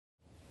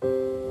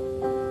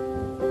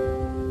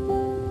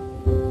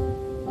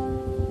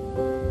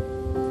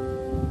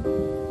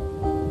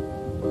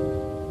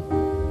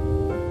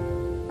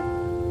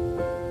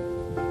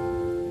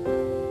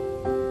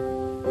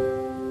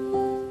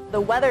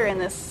the weather in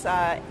this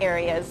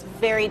area is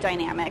very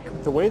dynamic.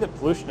 The way that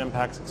pollution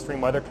impacts extreme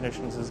weather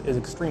conditions is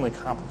extremely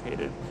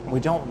complicated, and we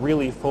don't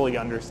really fully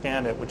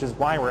understand it, which is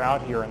why we're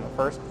out here in the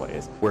first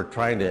place. We're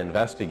trying to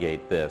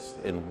investigate this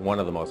in one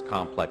of the most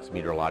complex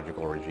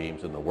meteorological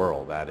regimes in the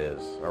world, that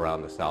is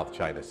around the South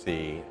China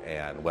Sea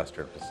and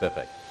Western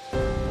Pacific.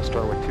 We'll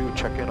start with 2,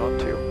 check in on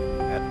 2,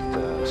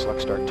 at select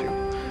start 2.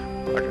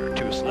 Roger,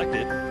 2 is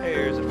selected.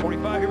 Airs at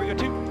 45, here we go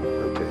 2.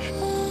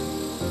 Rotation.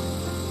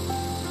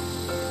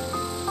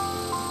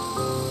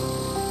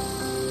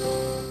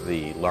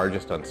 The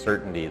largest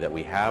uncertainty that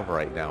we have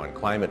right now in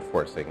climate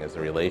forcing is the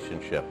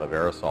relationship of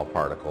aerosol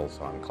particles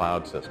on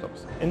cloud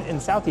systems. In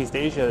Southeast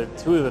Asia,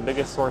 2 of the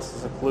biggest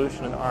sources of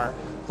pollution are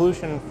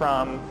pollution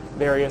from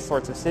various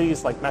sorts of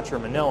cities like Metro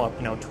Manila.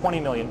 20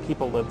 million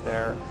people live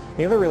there.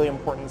 The other really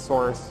important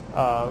source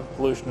of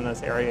pollution in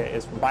this area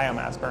is from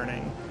biomass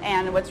burning.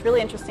 And what's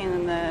really interesting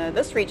in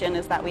this region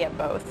is that we have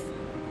both.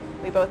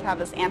 We both have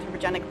this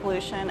anthropogenic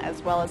pollution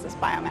as well as this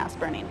biomass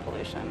burning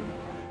pollution.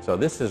 So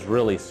this is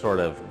really sort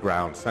of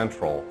ground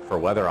central for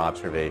weather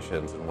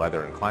observations and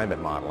weather and climate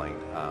modeling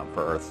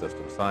for Earth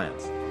system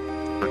science.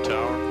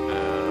 Tower,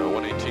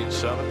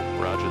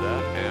 118.7, roger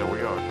that, and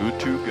we are good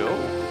to go.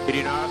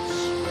 80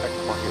 knots.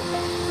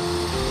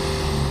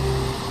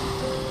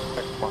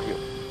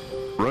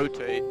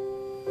 Rotate.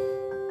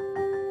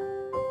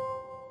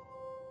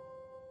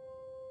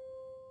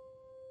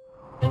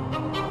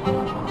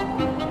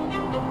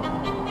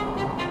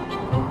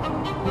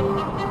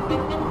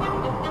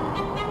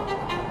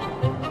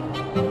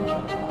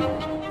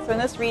 So in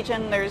this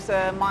region, there's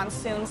a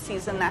monsoon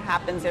season that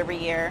happens every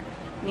year.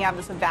 And you have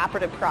this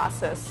evaporative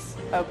process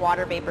of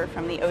water vapor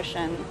from the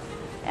ocean.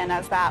 And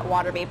as that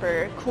water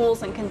vapor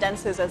cools and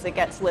condenses as it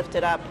gets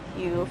lifted up,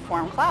 you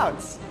form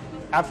clouds.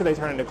 After they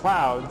turn into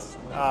clouds,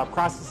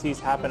 processes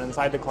happen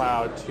inside the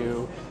cloud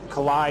to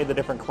collide the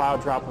different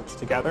cloud droplets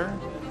together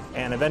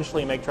and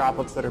eventually make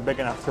droplets that are big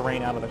enough to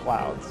rain out of the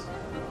clouds.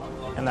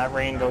 And that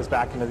rain goes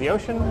back into the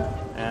ocean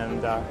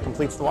and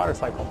completes the water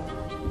cycle.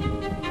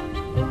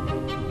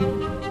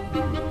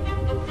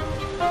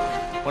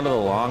 One of the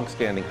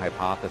long-standing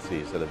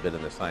hypotheses that have been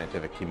in the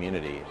scientific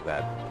community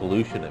that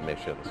pollution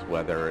emissions,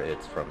 whether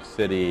it's from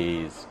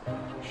cities,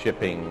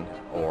 shipping,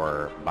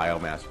 or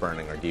biomass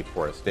burning or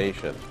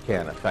deforestation,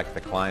 can affect the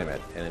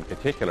climate. And in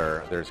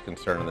particular, there's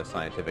concern in the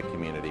scientific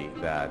community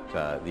that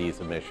these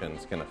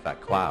emissions can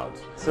affect clouds.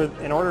 So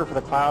in order for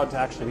the cloud to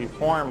actually be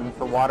formed,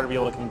 for water to be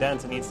able to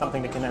condense, it needs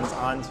something to condense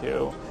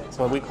onto.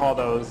 So we call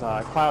those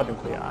cloud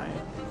nuclei.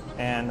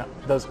 And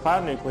those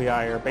cloud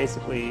nuclei are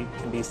basically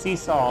can be sea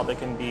salt, it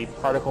can be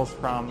particles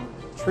from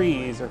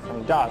trees or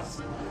from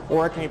dust,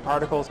 or it can be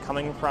particles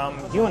coming from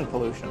human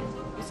pollution.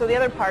 So the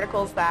other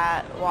particles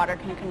that water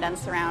can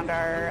condense around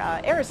are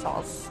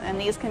aerosols, and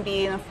these can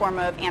be in the form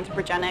of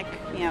anthropogenic,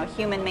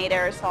 human-made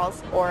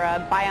aerosols, or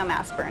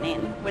biomass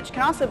burning, which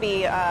can also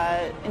be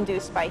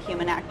induced by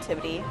human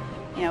activity,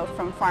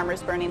 from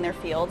farmers burning their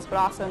fields, but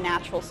also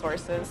natural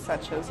sources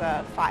such as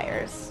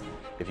fires.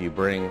 If you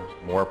bring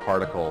more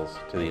particles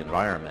to the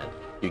environment,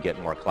 you get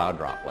more cloud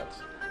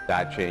droplets.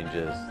 That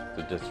changes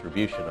the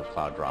distribution of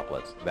cloud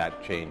droplets.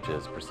 That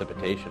changes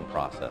precipitation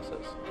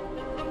processes.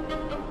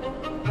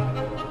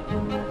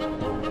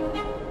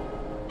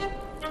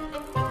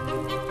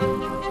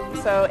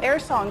 So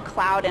aerosol and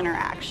cloud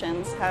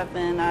interactions have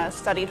been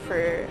studied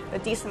for a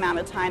decent amount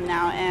of time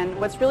now, and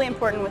what's really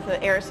important with the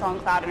aerosol and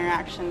cloud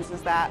interactions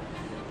is that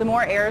the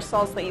more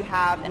aerosols that you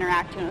have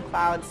interacting with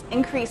clouds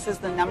increases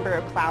the number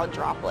of cloud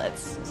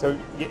droplets. So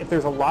if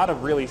there's a lot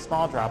of really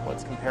small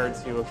droplets compared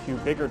to a few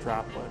bigger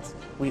droplets,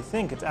 we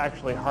think it's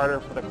actually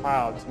harder for the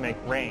cloud to make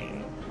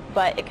rain.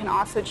 But it can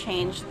also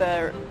change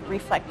the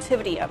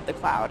reflectivity of the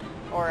cloud,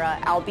 or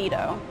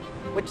albedo,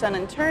 which then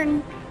in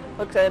turn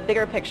looks at a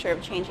bigger picture of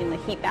changing the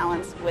heat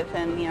balance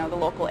within the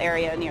local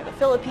area near the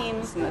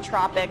Philippines and the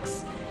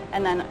tropics,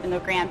 and then in the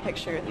grand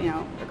picture,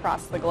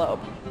 across the globe.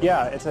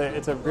 Yeah, it's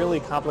a really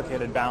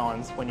complicated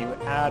balance when you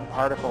add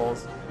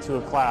particles to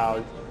a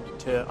cloud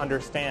to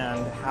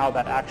understand how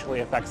that actually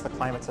affects the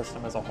climate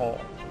system as a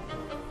whole.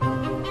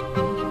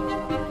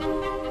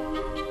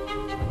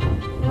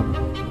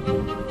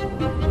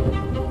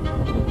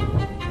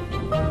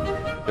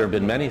 There have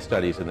been many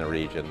studies in the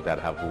region that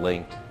have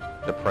linked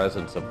the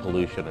presence of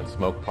pollution and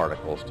smoke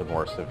particles to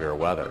more severe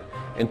weather.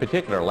 In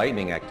particular,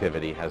 lightning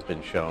activity has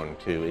been shown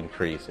to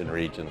increase in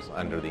regions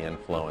under the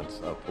influence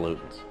of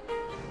pollutants.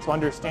 So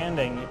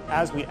understanding,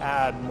 as we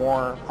add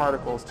more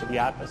particles to the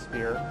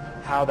atmosphere,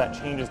 how that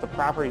changes the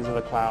properties of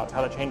the clouds,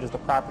 how that changes the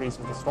properties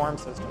of the storm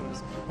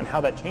systems, and how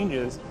that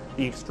changes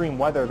the extreme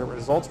weather that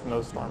results from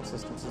those storm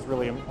systems is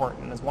really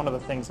important, and is one of the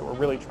things that we're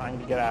really trying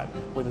to get at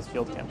with this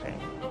field campaign.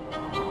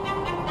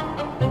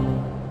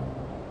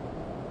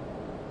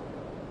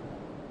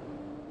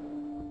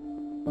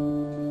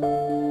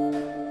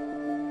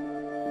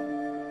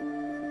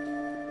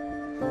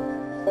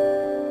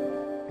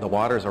 The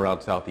waters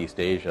around Southeast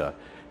Asia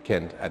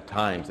can at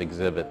times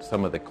exhibit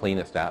some of the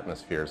cleanest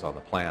atmospheres on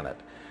the planet.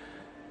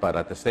 But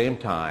at the same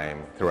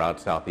time, throughout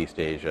Southeast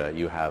Asia,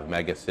 you have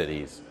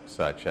megacities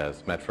such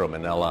as Metro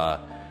Manila,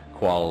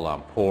 Kuala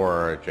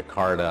Lumpur,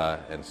 Jakarta,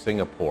 and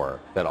Singapore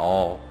that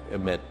all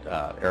emit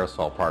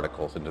aerosol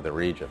particles into the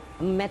region.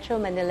 Metro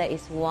Manila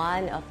is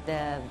one of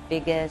the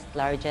biggest,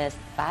 largest,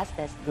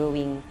 fastest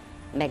growing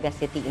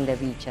megacity in the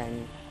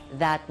region.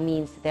 That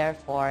means,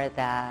 therefore,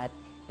 that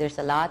there's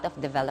a lot of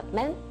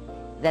development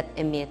that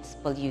emits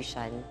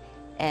pollution.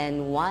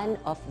 And one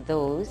of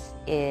those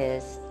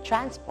is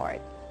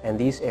transport. And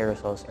these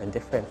aerosols are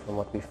different from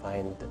what we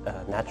find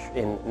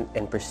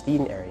in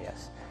pristine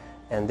areas.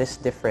 And this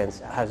difference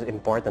has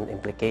important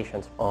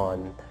implications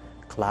on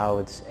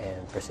clouds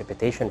and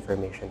precipitation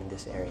formation in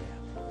this area.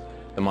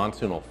 The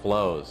monsoonal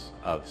flows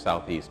of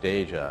Southeast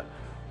Asia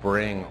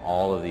bring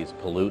all of these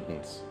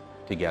pollutants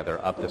together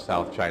up the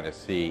South China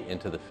Sea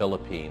into the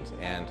Philippines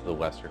and to the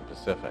Western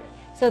Pacific.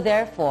 So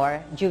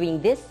therefore,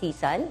 during this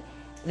season,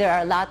 there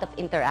are a lot of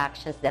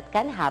interactions that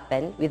can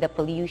happen with the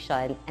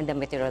pollution and the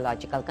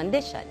meteorological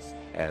conditions.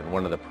 And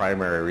one of the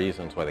primary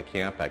reasons why the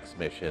CAMP2Ex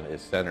mission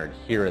is centered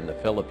here in the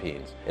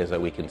Philippines is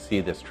that we can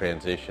see this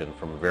transition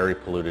from very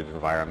polluted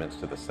environments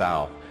to the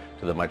south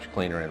to the much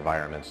cleaner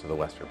environments to the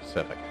Western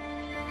Pacific.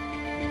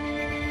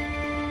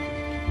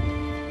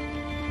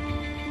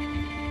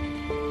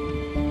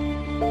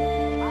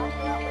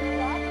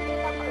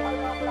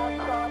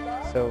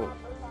 So,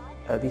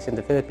 at least in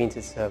the Philippines,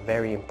 it's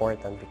very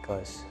important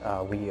because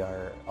we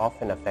are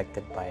often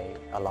affected by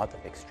a lot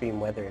of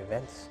extreme weather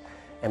events.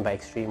 And by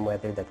extreme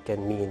weather, that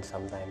can mean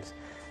sometimes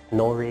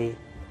no rain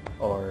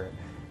or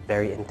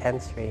very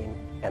intense rain,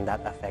 and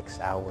that affects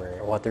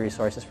our water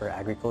resources for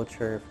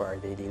agriculture, for our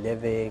daily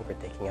living, for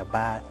taking a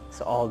bath.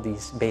 So all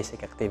these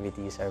basic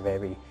activities are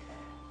very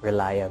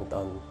reliant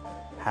on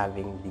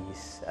having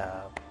these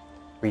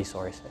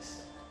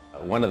resources.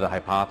 One of the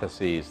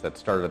hypotheses that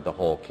started the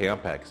whole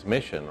CAMP2Ex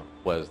mission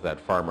was that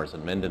farmers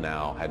in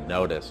Mindanao had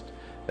noticed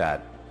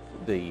that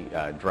the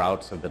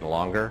droughts have been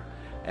longer,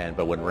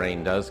 but when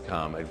rain does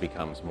come, it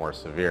becomes more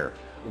severe.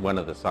 One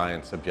of the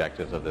science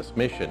objectives of this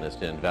mission is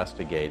to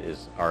investigate,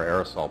 are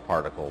aerosol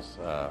particles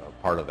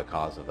part of the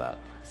cause of that?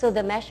 So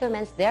the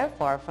measurements,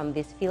 therefore, from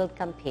this field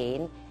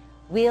campaign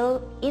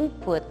will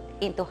input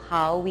into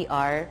how we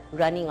are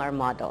running our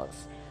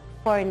models.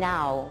 For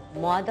now,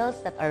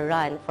 models that are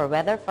run for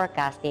weather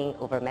forecasting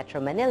over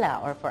Metro Manila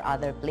or for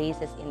other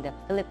places in the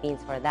Philippines,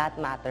 for that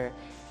matter,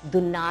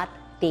 do not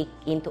take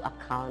into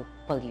account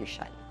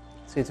pollution.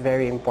 So it's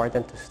very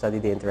important to study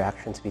the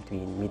interactions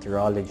between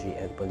meteorology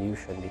and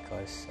pollution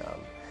because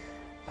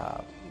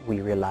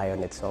we rely on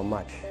it so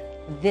much.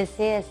 This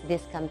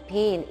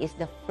campaign is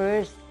the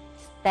first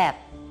step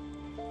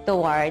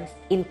towards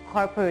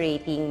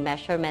incorporating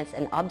measurements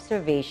and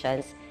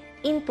observations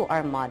into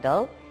our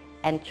model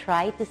and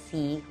try to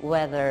see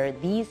whether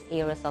these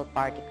aerosol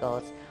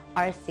particles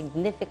are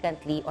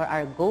significantly or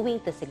are going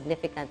to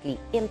significantly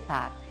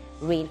impact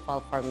rainfall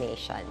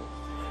formation.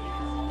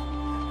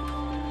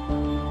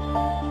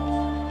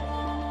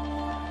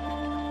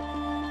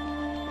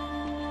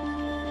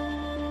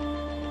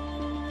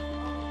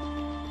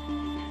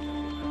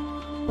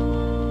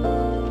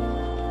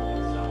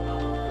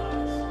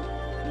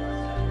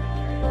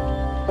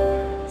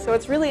 So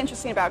what's really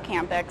interesting about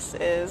CAMP2Ex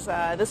is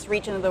this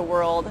region of the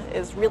world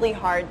is really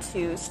hard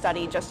to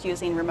study just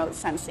using remote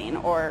sensing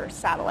or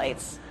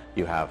satellites.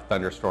 You have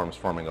thunderstorms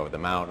forming over the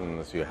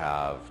mountains, you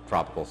have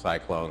tropical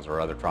cyclones or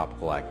other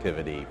tropical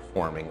activity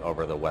forming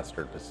over the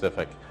Western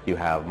Pacific. You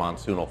have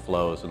monsoonal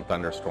flows and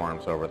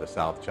thunderstorms over the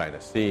South China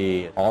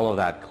Sea. All of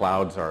that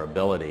clouds our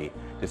ability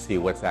to see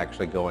what's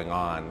actually going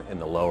on in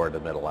the lower to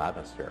middle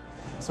atmosphere.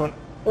 So in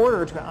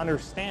order to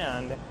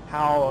understand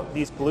how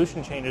these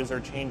pollution changes are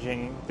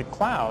changing the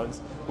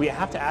clouds, we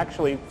have to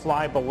actually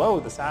fly below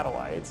the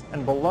satellites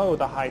and below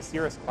the high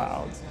cirrus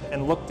clouds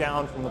and look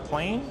down from the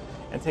plane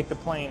and take the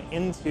plane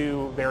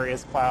into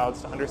various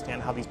clouds to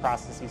understand how these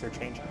processes are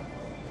changing.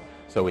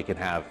 So we can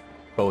have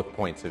both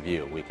points of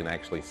view. We can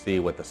actually see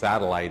what the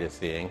satellite is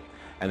seeing,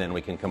 and then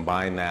we can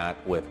combine that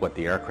with what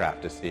the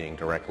aircraft is seeing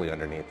directly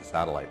underneath the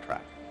satellite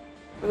track.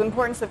 The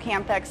importance of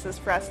CAMP2Ex is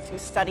for us to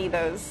study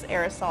those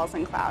aerosols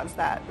and clouds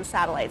that the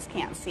satellites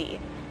can't see.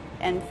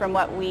 And from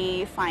what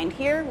we find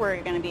here,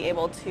 we're going to be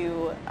able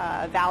to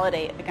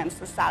validate against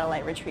the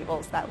satellite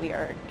retrievals that we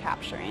are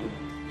capturing.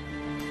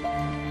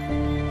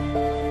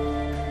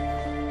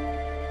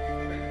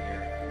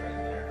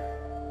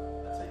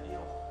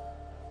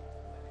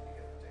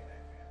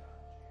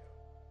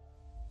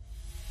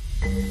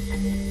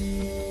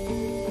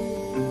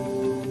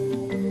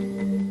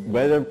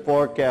 Weather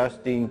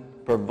forecasting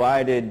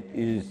provided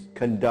is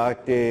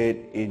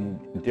conducted in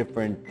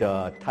different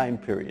time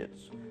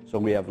periods. So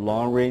we have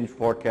long-range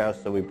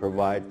forecasts that we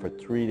provide for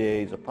 3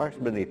 days,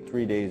 approximately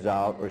 3 days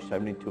out or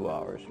 72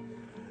 hours.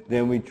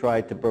 Then we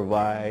try to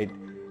provide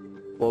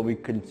what we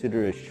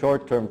consider a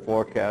short-term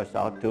forecast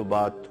out to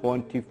about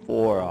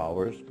 24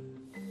 hours.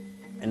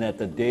 And at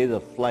the day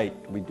of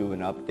flight, we do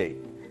an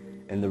update.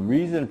 And the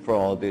reason for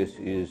all this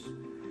is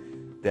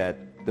that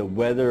the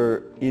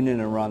weather in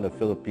and around the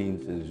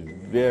Philippines is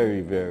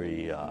very,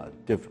 very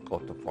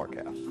difficult to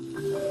forecast.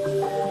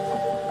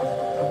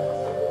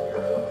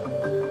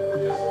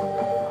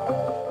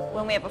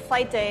 When we have a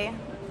flight day,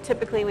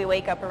 typically we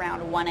wake up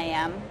around 1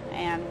 a.m.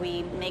 and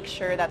we make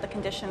sure that the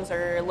conditions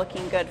are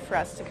looking good for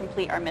us to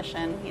complete our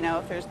mission. You know,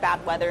 if there's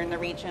bad weather in the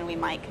region, we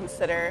might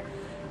consider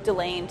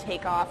delaying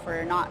takeoff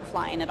or not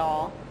flying at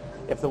all.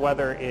 If the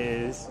weather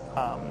is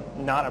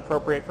not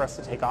appropriate for us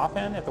to take off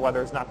in, if the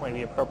weather is not going to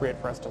be appropriate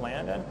for us to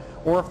land in,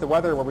 or if the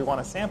weather where we want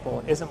to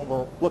sample isn't what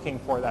we're looking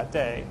for that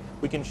day,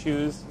 we can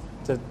choose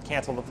to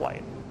cancel the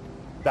flight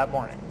that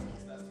morning.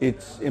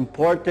 It's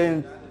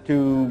important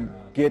to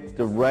get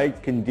the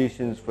right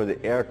conditions for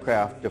the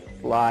aircraft to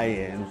fly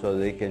in so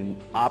they can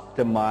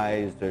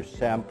optimize their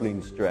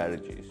sampling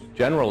strategies.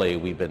 Generally,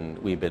 we've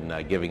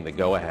been giving the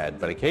go-ahead,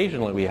 but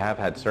occasionally we have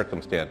had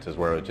circumstances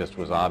where it just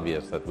was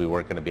obvious that we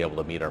weren't going to be able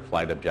to meet our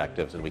flight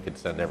objectives and we could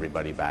send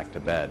everybody back to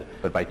bed.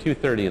 But by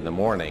 2:30 in the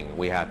morning,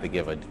 we have to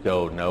give a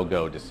go,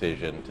 no-go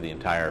decision to the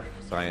entire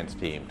science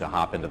team to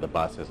hop into the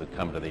buses and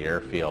come to the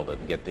airfield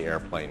and get the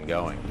airplane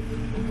going.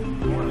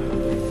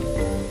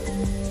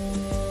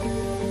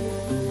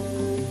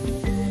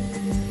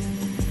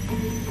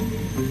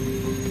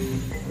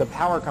 The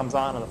power comes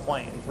on the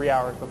plane 3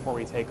 hours before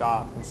we take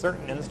off, and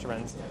certain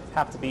instruments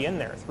have to be in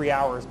there 3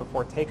 hours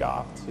before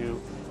takeoff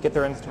to get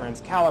their instruments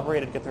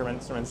calibrated, get their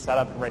instruments set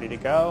up and ready to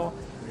go,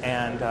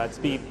 and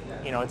to be,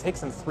 it takes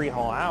them 3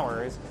 whole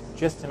hours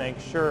just to make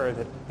sure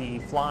that the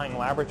flying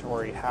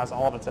laboratory has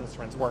all of its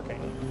instruments working.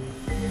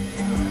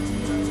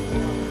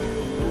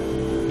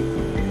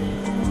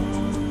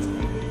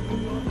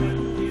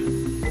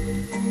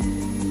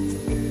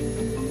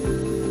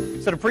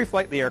 So to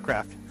pre-flight the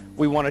aircraft,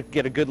 we want to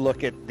get a good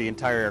look at the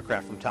entire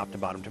aircraft from top to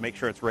bottom to make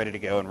sure it's ready to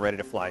go and ready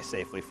to fly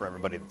safely for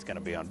everybody that's going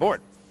to be on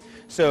board.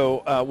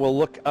 So we'll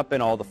look up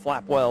in all the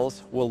flap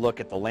wells, we'll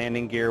look at the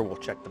landing gear, we'll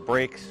check the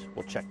brakes,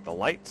 we'll check the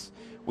lights,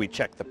 we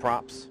check the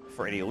props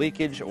for any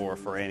leakage or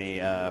for any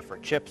for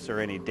chips or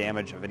any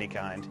damage of any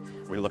kind.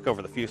 We look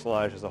over the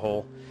fuselage as a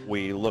whole.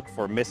 We look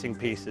for missing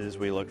pieces,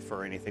 we look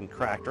for anything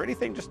cracked or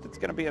anything just that's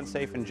going to be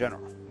unsafe in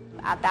general.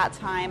 At that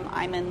time,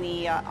 I'm in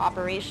the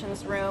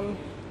operations room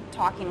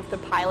talking with the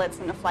pilots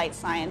and the flight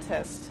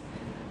scientists,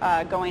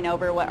 going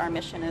over what our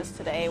mission is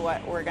today,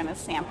 what we're going to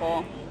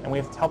sample. And we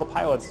have to tell the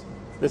pilots,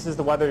 this is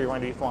the weather you're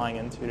going to be flying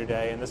into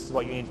today, and this is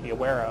what you need to be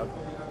aware of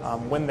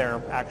when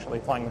they're actually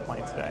flying the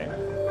plane today.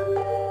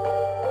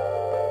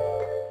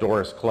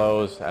 Doors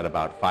close at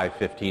about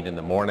 5:15 in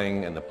the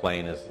morning, and the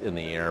plane is in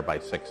the air by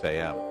 6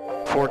 a.m.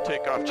 Before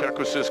takeoff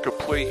checklist is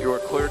complete, you are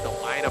cleared to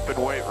line up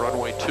and wait,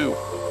 runway 2.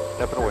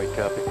 Up and wait,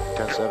 copy.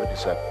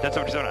 1077.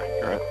 1077.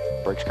 All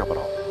right, brakes coming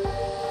off.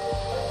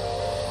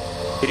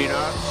 80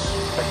 knots.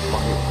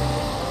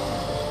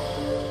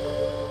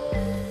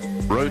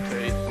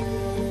 Rotate.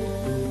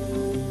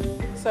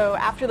 So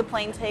after the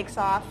plane takes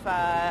off,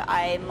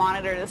 I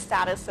monitor the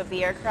status of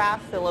the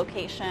aircraft, the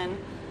location,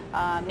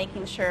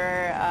 making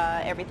sure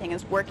everything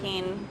is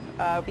working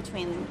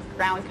between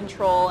ground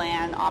control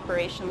and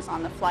operations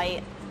on the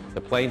flight.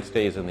 The plane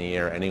stays in the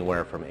air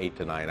anywhere from 8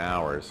 to 9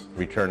 hours,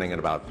 returning at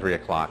about 3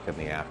 o'clock in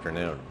the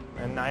afternoon.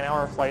 And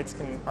 9-hour flights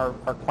are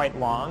quite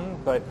long,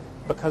 but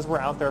because we're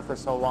out there for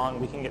so long,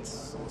 we can get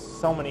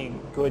so many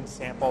good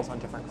samples on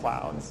different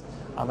clouds.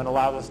 It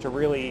allows us to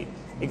really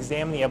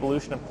examine the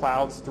evolution of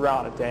clouds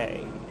throughout a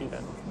day,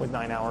 even with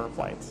 9-hour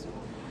flights.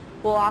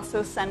 We'll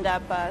also send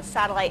up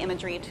satellite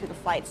imagery to the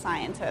flight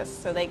scientists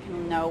so they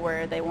can know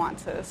where they want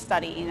to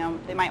study.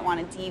 They might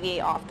want to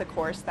deviate off the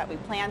course that we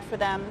planned for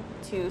them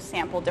to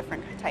sample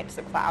different types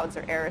of clouds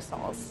or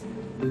aerosols.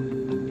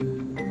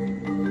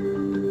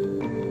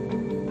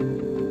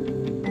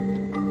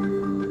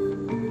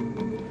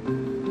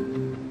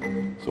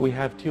 So we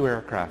have 2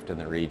 aircraft in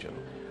the region.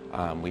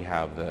 We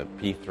have the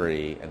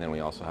P3, and then we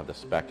also have the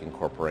spec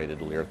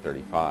incorporated Lear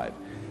 35.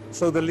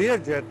 So the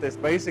Learjet is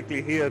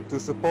basically here to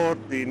support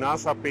the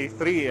NASA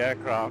P3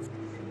 aircraft.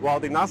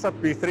 While the NASA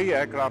P3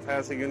 aircraft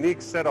has a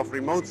unique set of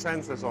remote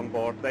sensors on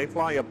board, they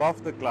fly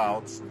above the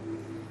clouds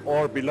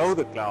or below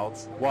the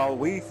clouds, while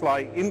we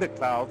fly in the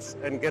clouds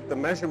and get the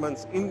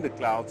measurements in the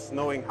clouds,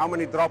 knowing how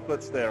many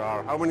droplets there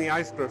are, how many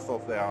ice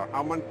crystals there are,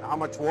 how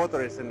much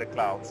water is in the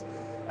clouds.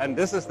 And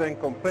this is then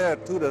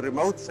compared to the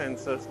remote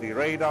sensors, the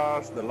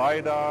radars, the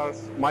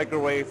LiDARs,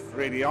 microwave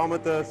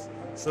radiometers,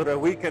 so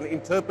that we can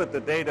interpret the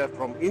data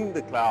from in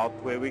the cloud,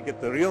 where we get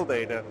the real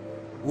data,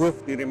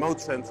 with the remote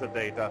sensor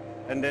data,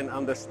 and then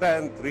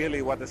understand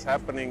really what is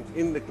happening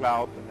in the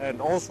cloud,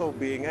 and also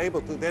being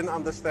able to then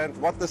understand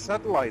what the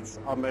satellites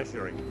are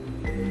measuring.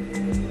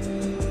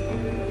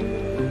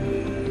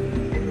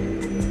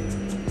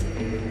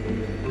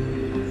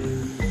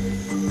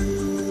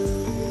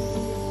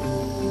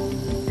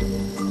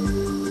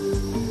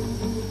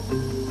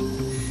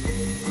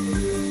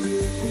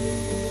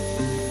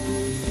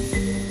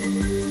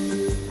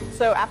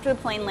 So after the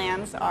plane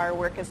lands, our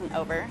work isn't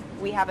over.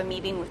 We have a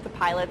meeting with the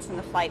pilots and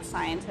the flight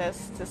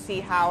scientists to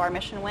see how our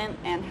mission went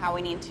and how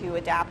we need to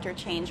adapt or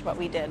change what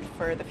we did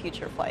for the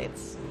future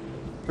flights.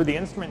 For the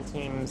instrument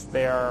teams,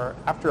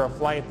 after a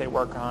flight, they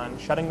work on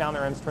shutting down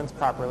their instruments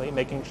properly,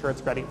 making sure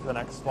it's ready for the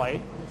next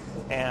flight,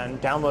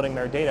 and downloading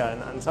their data.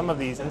 And on some of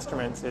these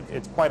instruments,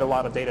 it's quite a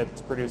lot of data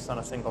that's produced on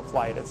a single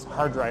flight. It's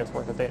hard drives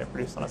worth of data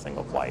produced on a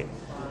single flight.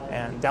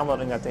 And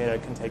downloading that data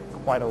can take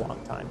quite a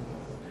long time.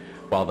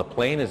 While the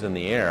plane is in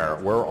the air,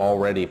 we're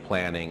already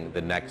planning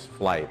the next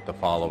flight the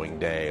following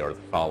day or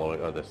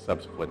the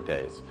subsequent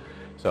days.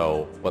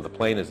 So while the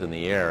plane is in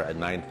the air at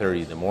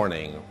 9:30 in the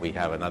morning, we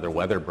have another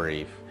weather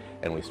brief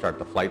and we start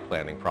the flight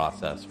planning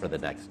process for the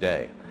next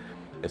day.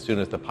 As soon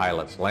as the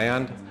pilots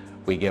land,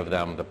 we give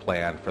them the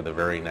plan for the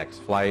very next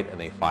flight and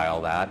they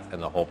file that,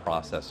 and the whole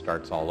process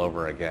starts all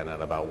over again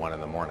at about 1 in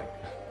the morning.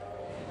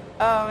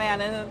 Oh man,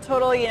 in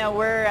total,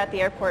 we're at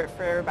the airport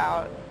for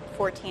about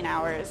 14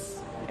 hours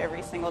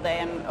every single day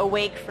and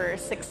awake for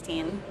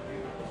 16.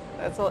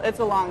 It's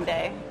a long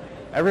day.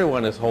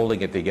 Everyone is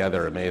holding it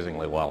together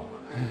amazingly well.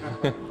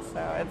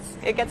 So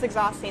it gets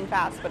exhausting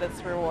fast, but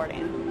it's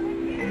rewarding.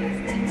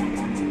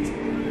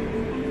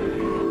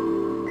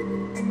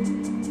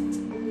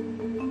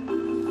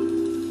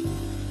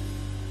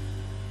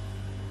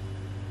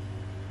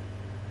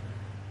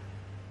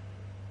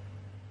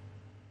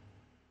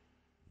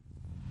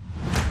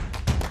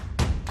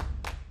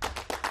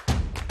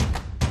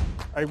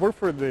 I work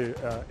for the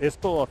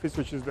ESPO office,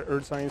 which is the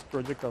Earth Science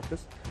Project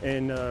Office,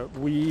 and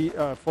we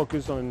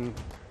focus on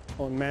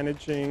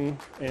managing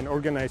and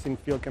organizing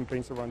field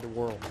campaigns around the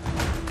world.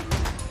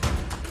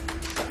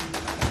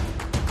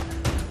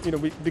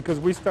 Because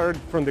we start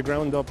from the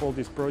ground up all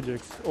these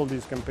projects, all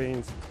these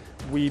campaigns,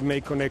 we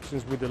make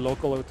connections with the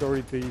local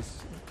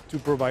authorities to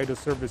provide us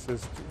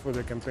services for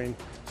the campaign.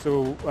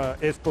 So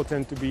ESPO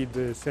tends to be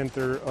the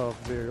center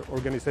of the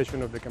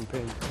organization of the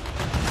campaign.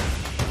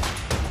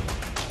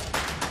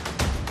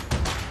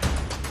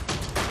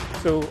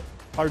 So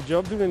our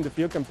job during the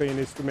field campaign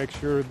is to make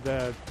sure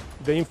that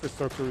the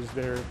infrastructure is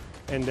there,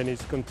 and then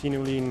it's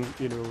continually,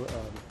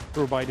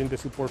 providing the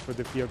support for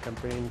the field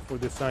campaign for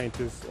the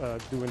scientists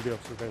doing the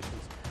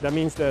observations. That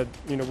means that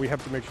we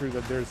have to make sure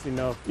that there's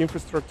enough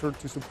infrastructure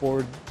to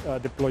support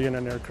deploying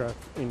an aircraft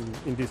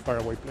in these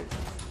faraway places.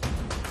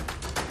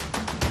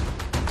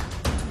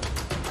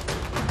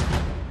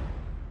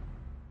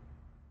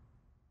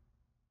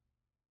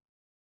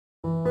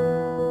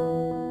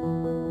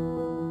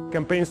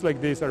 Campaigns like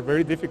this are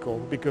very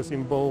difficult because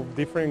involve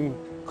different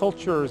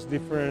cultures,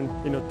 different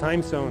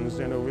time zones.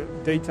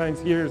 Daytime's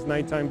here, it's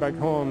nighttime back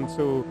home,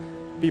 so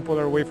people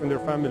are away from their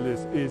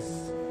families.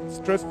 It's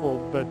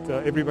stressful, but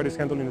everybody's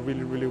handling it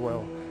really, really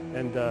well,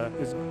 and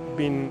it's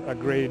been a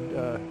great,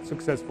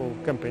 successful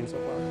campaign so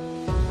far.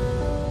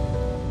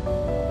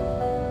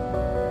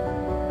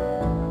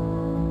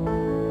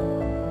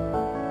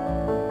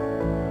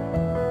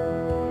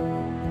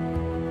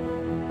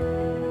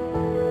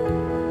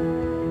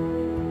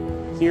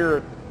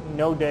 Here,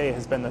 no day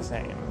has been the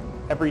same.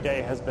 Every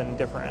day has been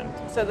different.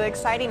 So the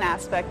exciting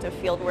aspect of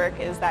field work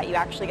is that you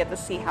actually get to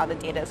see how the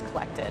data is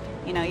collected.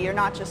 You're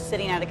not just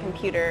sitting at a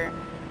computer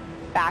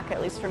back,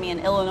 at least for me, in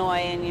Illinois,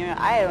 and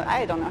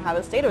I don't know how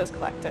this data was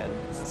collected.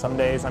 Some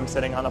days I'm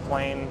sitting on a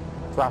plane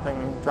dropping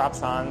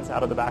dropsondes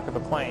out of the back of a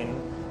plane.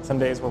 Some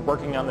days we're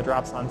working on the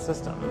dropson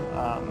system.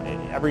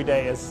 Every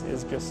day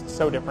is just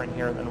so different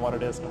here than what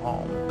it is at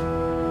home.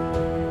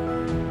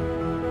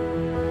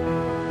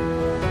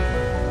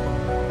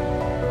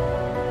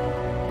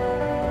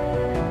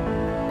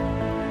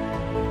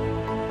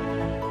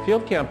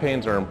 Field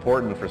campaigns are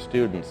important for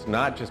students,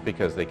 not just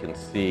because they can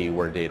see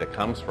where data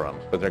comes from,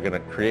 but they're going to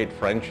create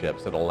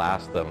friendships that will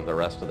last them the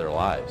rest of their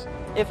lives.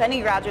 If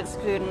any graduate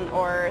student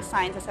or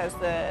scientist has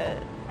the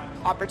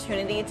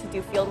opportunity to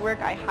do field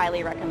work, I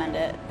highly recommend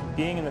it.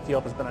 Being in the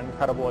field has been an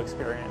incredible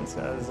experience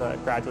as a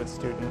graduate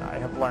student. I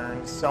have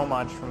learned so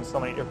much from so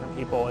many different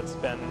people. It's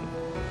been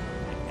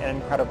an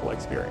incredible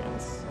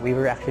experience. We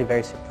were actually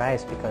very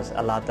surprised because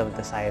a lot of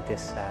the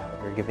scientists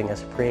were giving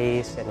us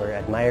praise and were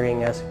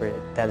admiring us, were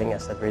telling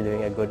us that we're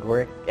doing a good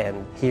work,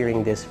 and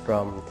hearing this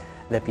from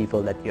the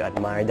people that you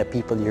admire, the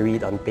people you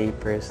read on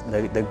papers,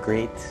 the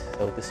greats,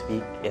 so to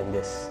speak, in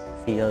this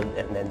field,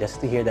 and then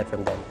just to hear that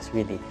from them is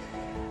really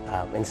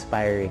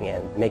inspiring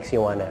and makes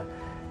you want to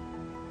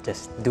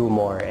just do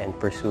more and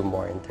pursue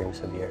more in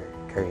terms of your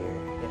career.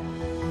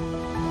 Yeah.